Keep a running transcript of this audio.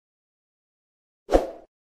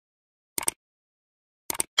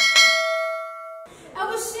I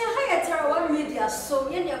was saying hi Tarawan Media, so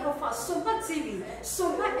Yenya Kofa, Soba TV,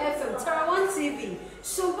 Soba FM, Tarawan TV,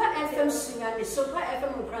 Soba FM Singani, Soba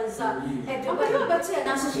FM Ukranza, and the Bayoba and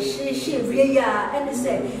Association, and they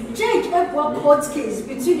say, Judge Edward court case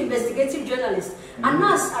between investigative journalists,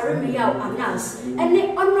 Anas Aremia Anas, and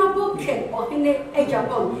the Honorable Ken or Hine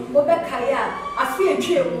Ejabon, Obekaya, Afia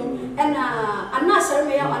and Anas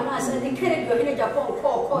Aremia Anas, and the Kennedy Hine Japan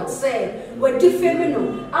court said, were defaming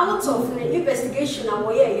out of the investigation. And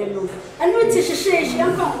we teach she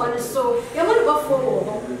come one so you want to go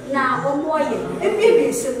forward now or more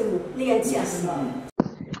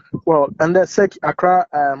well, and the Sek Accra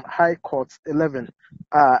High Court 11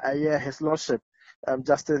 his lordship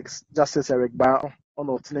Justice Eric Bao on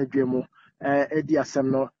Otinedwemu Eddie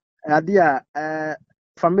Asemno Adia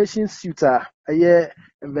formation suitor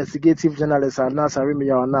investigative journalist Anas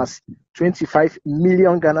Aremia Anas 25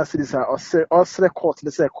 million Ghana cedis or court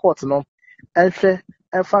they say court no and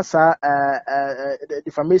emphasize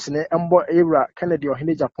defamation embo era Kennedy or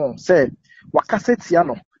Hine Japan say wakasetia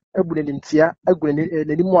no ebunelimtia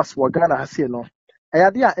egwenenimu aswo Ghana hase no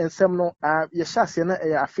ayade a ensem no yeshase na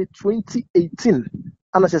afi 2018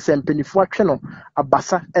 ana se mpenifo atwe no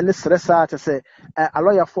abasa ene sresa ate se a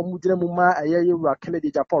lawyer for mudina mu ma era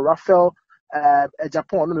Kennedy Japan Raphael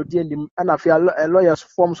Japan no di ndim ana afi lawyers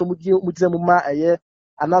form so mudina mu ma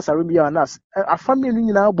Anas Aremia Anas a family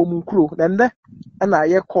nyina bomunkuro na nde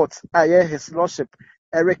na court his lordship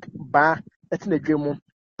Eric Ba etinedwemu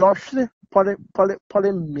dohwe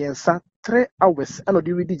pole miensa 3 hours and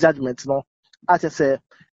the read judgment no at say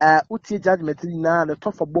uti judgment na the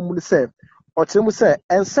top for bomu say or tell say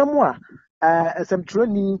ensem a ensem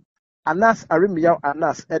troni Anas Aremia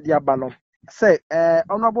Anas ediaba no say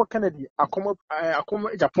honorable Kennedy akomo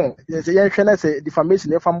Japan say yen hwe na say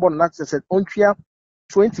defamation e fambo na say ontwia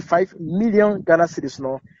 25 million Ghana cedis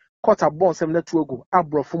no court abon sem na tuogo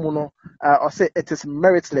abrofumu no or say it is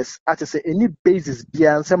meritless at say any basis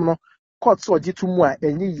bia nsem no court so gitumu a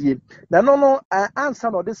enyi yie na no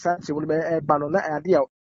answer no this sanche will be bano na ade a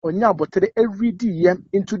onya abotere every day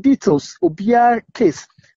into details obia case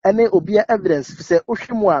any obia evidence say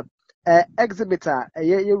ohwemu a exhibitor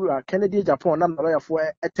yewura Kennedy Japan na lawyer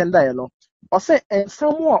for attender no or say ensem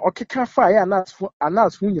a okeka fa ya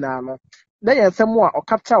Anas hu nyina no they are someone or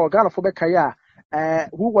capture or Ghana for Bekaya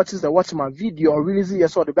who watches the Watchman video or release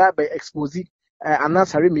yes or the bad by expose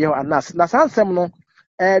Anas Aremia Anas. Nasan Semno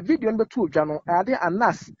video number 2 Jano Ade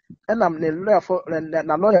Anas and I'm the lawyer for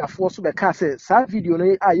na lawyer for so the sa video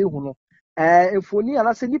no aye huno if oni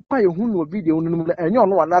Anas nipa ye huno video no enyo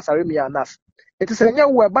no Anas Aremia Anas. It is a new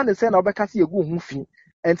web and say na obekase egu hu fi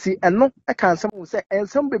enti eno e kan sem say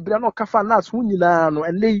ensem bebre na okafa Anas hu nyina no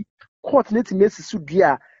ene court net mesi su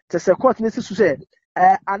dua the court nesi su say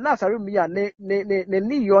Anas Aremia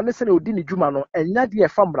ne yo ne se na odi ni djuma no enya de e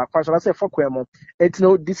famra kwa so say fokwemo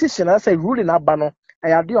etino decision na say ruling aba no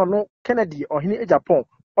ayade ono Kennedy ohine Japan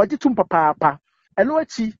ogitum papa eno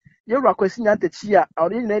achi yewura Kwesi Nyantakyi a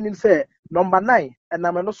ori nyina nim say number 9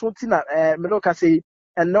 na me no so ti na me no ka say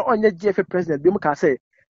eno onye GF president bi mu ka say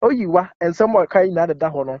oyiwa ensem o kai na da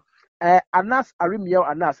ho no Anas Aremia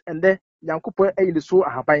Anas ende Yankopon ayi so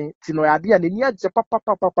ahaban ti no ade a nani agye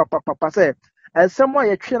papa say ensem a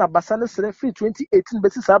yetwe na basa ne sere free 2018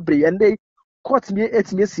 besi sabre ende court me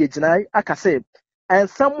etime sie ginai aka say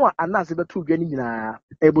ensem a Anas beto dwani nyina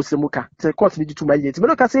ebosemuka te court ni dituma yeti me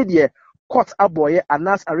no ka say de court aboye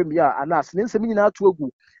Anas Aremia Anas ne nsem nyina atu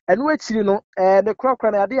agu eno akiri no the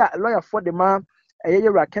krakra na ade a lawyer for the man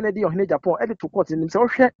yewura Kennedy ohine Japan edit to court nim say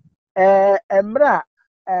ohwe emra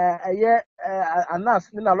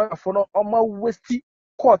Anas ni na lawyer for no oma westi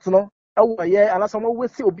court no ewo ye Anas oma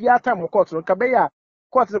westi obi time court no kabe ya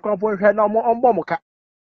court the kwampo hwe na ombo muka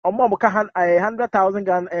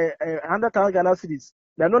 100,000 Ghana cedis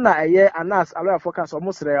na no na Anas lawyer for case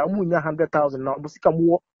omo sere omo nya 100,000 na obusika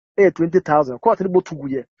muwo 20,000 court ni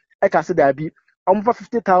botuguye e ka se da bi omo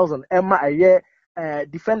 50,000 ema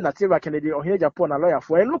defender Tira Kennedy or here Japan na lawyer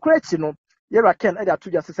for no kwechi no yera ken e da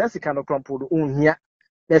to just sense kan no krampo do onhia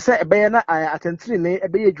they say ebe na atentiri ne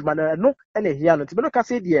ebe adwuma na no e na hia no tibe no ka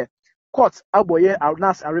say de court aboye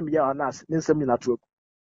Anas Aremia Anas ne nsem ni na to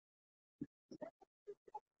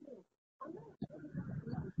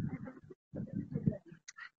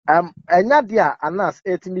enya dia Anas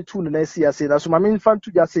etimi tu na sia say na so mame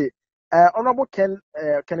infantu ja say honorable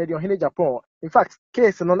Kennedy ohine Japan in fact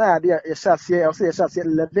case no na dia ye shase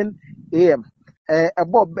 11 am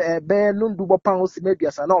ebo be nundu bopan o si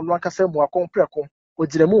meduasa na onu akasa mu akompreko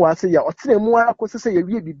ogiremu wa say ya otiremu akosese ye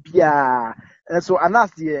wie bibia so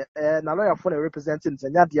Anas de na lawyer for representing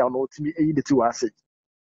nya dia no otimi eyi de ti wa say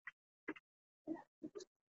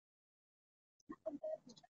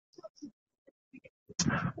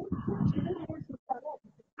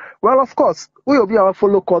Well, of course, we will be our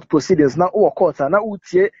follow court proceedings now. Or court, and now we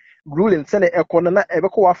ruling send a corner na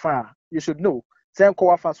ebeko wafa. You should know. Send ko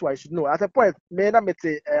wafa so I should know. At a point, me na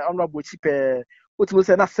mete honorable chief. What we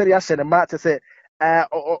say na serious and ma to say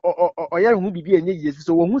or ya who be any years.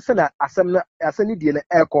 So who send a assemblly di na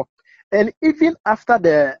echo. And even after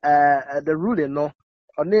the ruling, no,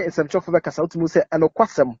 on the some chop for kasa uti mu say ano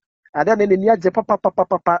kwasem. And then in the je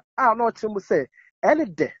papa. Ah no uti mu say any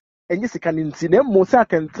day. And yes, can in them Mosa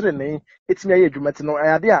can train it's me a jumet no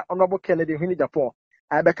idea honorable Kennedy Winnie Japan.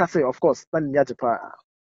 I better say, of course, than Japan.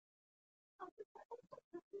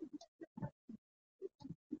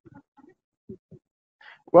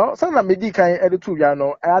 Well, some of me can edit to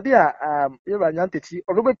Yano. Idea, you're a Nyantakyi,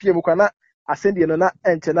 or Robert Piemukana, ascending on that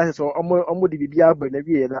international or Omodi Bibia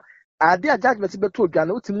Beneviera. Idea judgment to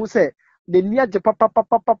Gano to Muse, the near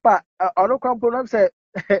Papa, or no component say,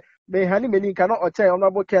 may honey meaning cannot or tell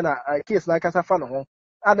honorable Kenna, a case like as a fan.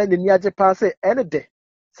 And then the near Japan say, any day.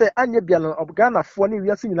 Say, Anya Bianon of Ghana, funny, we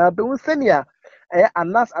are seeing our Senia,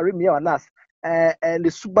 Anas, Arimia, Anas, and the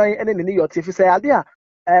Subai and the New York, if you say, idea.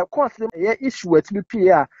 Course issue at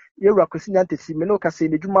BPA, you're Christian to see Menoka say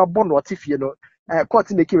the Juma Bon or Tiff, you know, court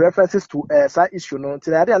making references to side issue. No,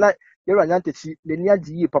 today I like you're a Yanti, the near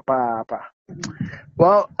G, Papa.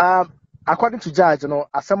 Well, according to Judge, you know,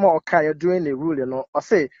 as some more okay during the rule, you know, or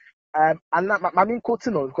say, I'm not my main quote,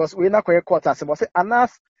 you know, because we're not quite court as I say,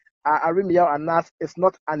 Anas, Arimia Anas is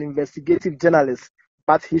not an investigative journalist,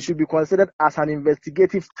 but he should be considered as an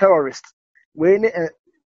investigative terrorist. When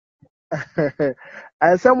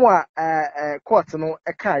and somewhat court no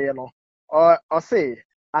a no or say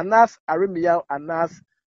Anas Arimia Anas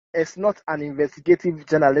is not an investigative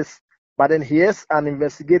journalist, but then he is an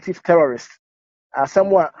investigative terrorist.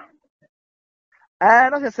 Somewhat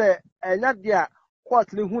and as I say not there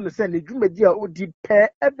court ni who say the Jumedia would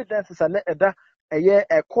pair evidences and a year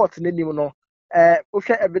a court name no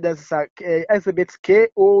evidences are exhibits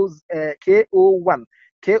KO1,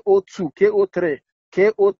 KO2, KO3,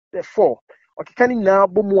 KO4. Okay, can now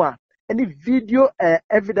bomwa any video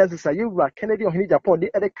evidences are you Kennedy or Japan,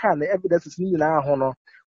 the other kind of evidences in now honor.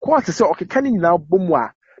 Court is okay, can now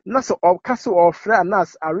bomwa. Naso or castle or friend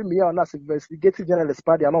nas Arimia or nas investigative journalist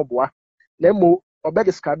party and obwa. Nemo or better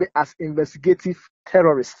describe it as investigative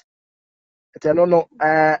terrorist. I don't know,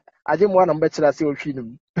 I didn't want to better as you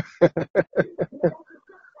film.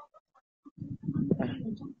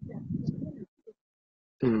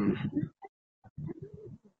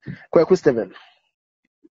 Kwesi Steven.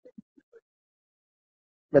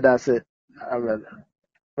 But that's it.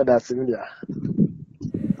 But that's it. Yeah.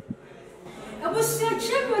 I was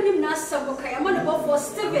chairman na Saboka, I'm on for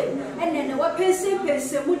Steven, and then what Pensy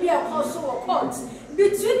Mudia also court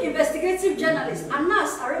between investigative journalists,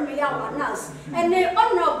 Anas Arimia Anas, and the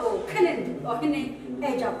honorable Kennedy or Henry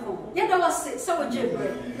Japan. Yet I was so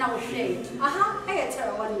Jimbre, now shade. Aha, I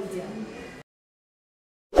tell one media.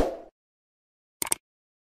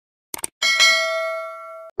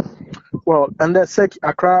 Well, and the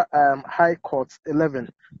Accra High Court 11,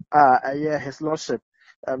 His Lordship,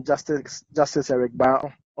 Justice Eric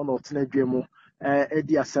Bao, on Otine Dwemu,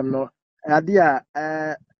 Eddie Asemno, Adia,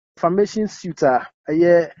 information suitor,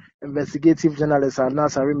 investigative journalist,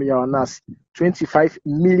 Anas Arimia Anas, 25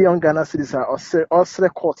 million Ghana cedis, or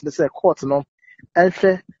court, they say court, no,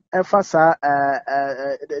 and emphasize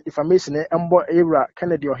defamation, Embo Era,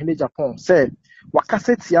 Kennedy or Henry Japan, say,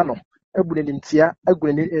 Wakasetiano. Ebunelimtia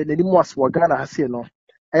egwenenimuas wa Ghana hase no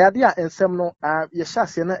ayade a ensem no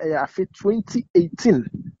yehase na afi 2018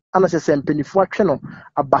 ana se mpenifo atwe no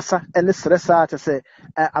abasa ene sresa ate se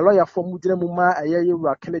a lawyer for mudina mu ma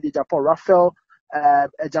ayeyura Kennedy Japan Raphael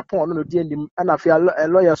Japan no di ndim ana afi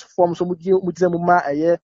lawyers form so mudina mu ma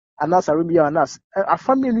aye Anas Arimia Anas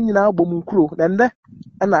afami no nyina bomu nkuro na nde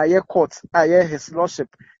ana aye court aye his lordship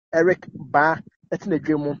Eric Ba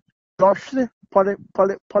etinadwemu Doshli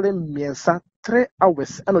poly miensa 3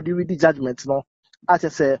 hours and the ready judgment no as I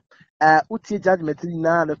say uti judgment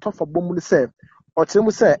na the top for bomu say or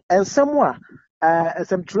temu say and somewhere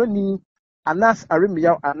some training Anas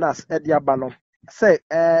Arimia Anas Ediaba no say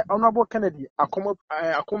honorable Kennedy akomo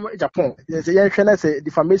Japan say yen say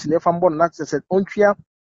defamation if am born na say ontwea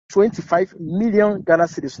 25 million Ghana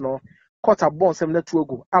cedis no court abon sem na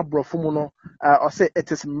tuogo abrofo mu no or say it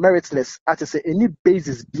is meritless at say any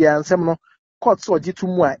basis bia nsem no court so jitu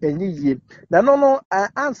mu a enyi yie na no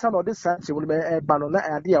answer no this search will be bano na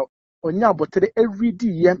ade a onya abotere every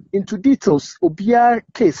day into details obia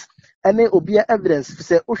case ene obia evidence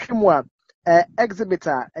say ohwemu a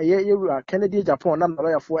exhibitor yewura Kennedy Japan na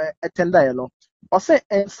lawyer for attender no or say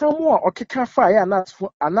ensem a okeka fa ya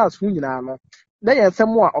anas hu nyina no na yɛn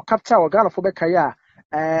nsɛm a ɔkapta wɔ Ghana fo bɛkae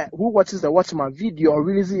a who watches the watchman video or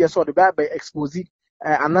release yes or the Bible expose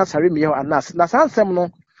Anas Harimiyo Anas na saa nsɛm no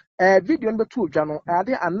video no bɛtu odwa no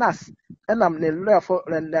ade Anas ɛnam ne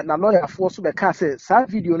lawyer fo so bɛka sɛ saa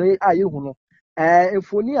video no a yɛhu no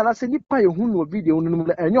mfoni anase nipa yɛhu no video no mu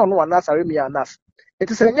ɛnyɛ ɔno Anas Harimiyo Anas it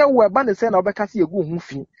is ɛnyɛ wo ɛba ne sɛ na ɔbɛka sɛ yɛgu ho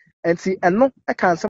fi enti ɛno ɛka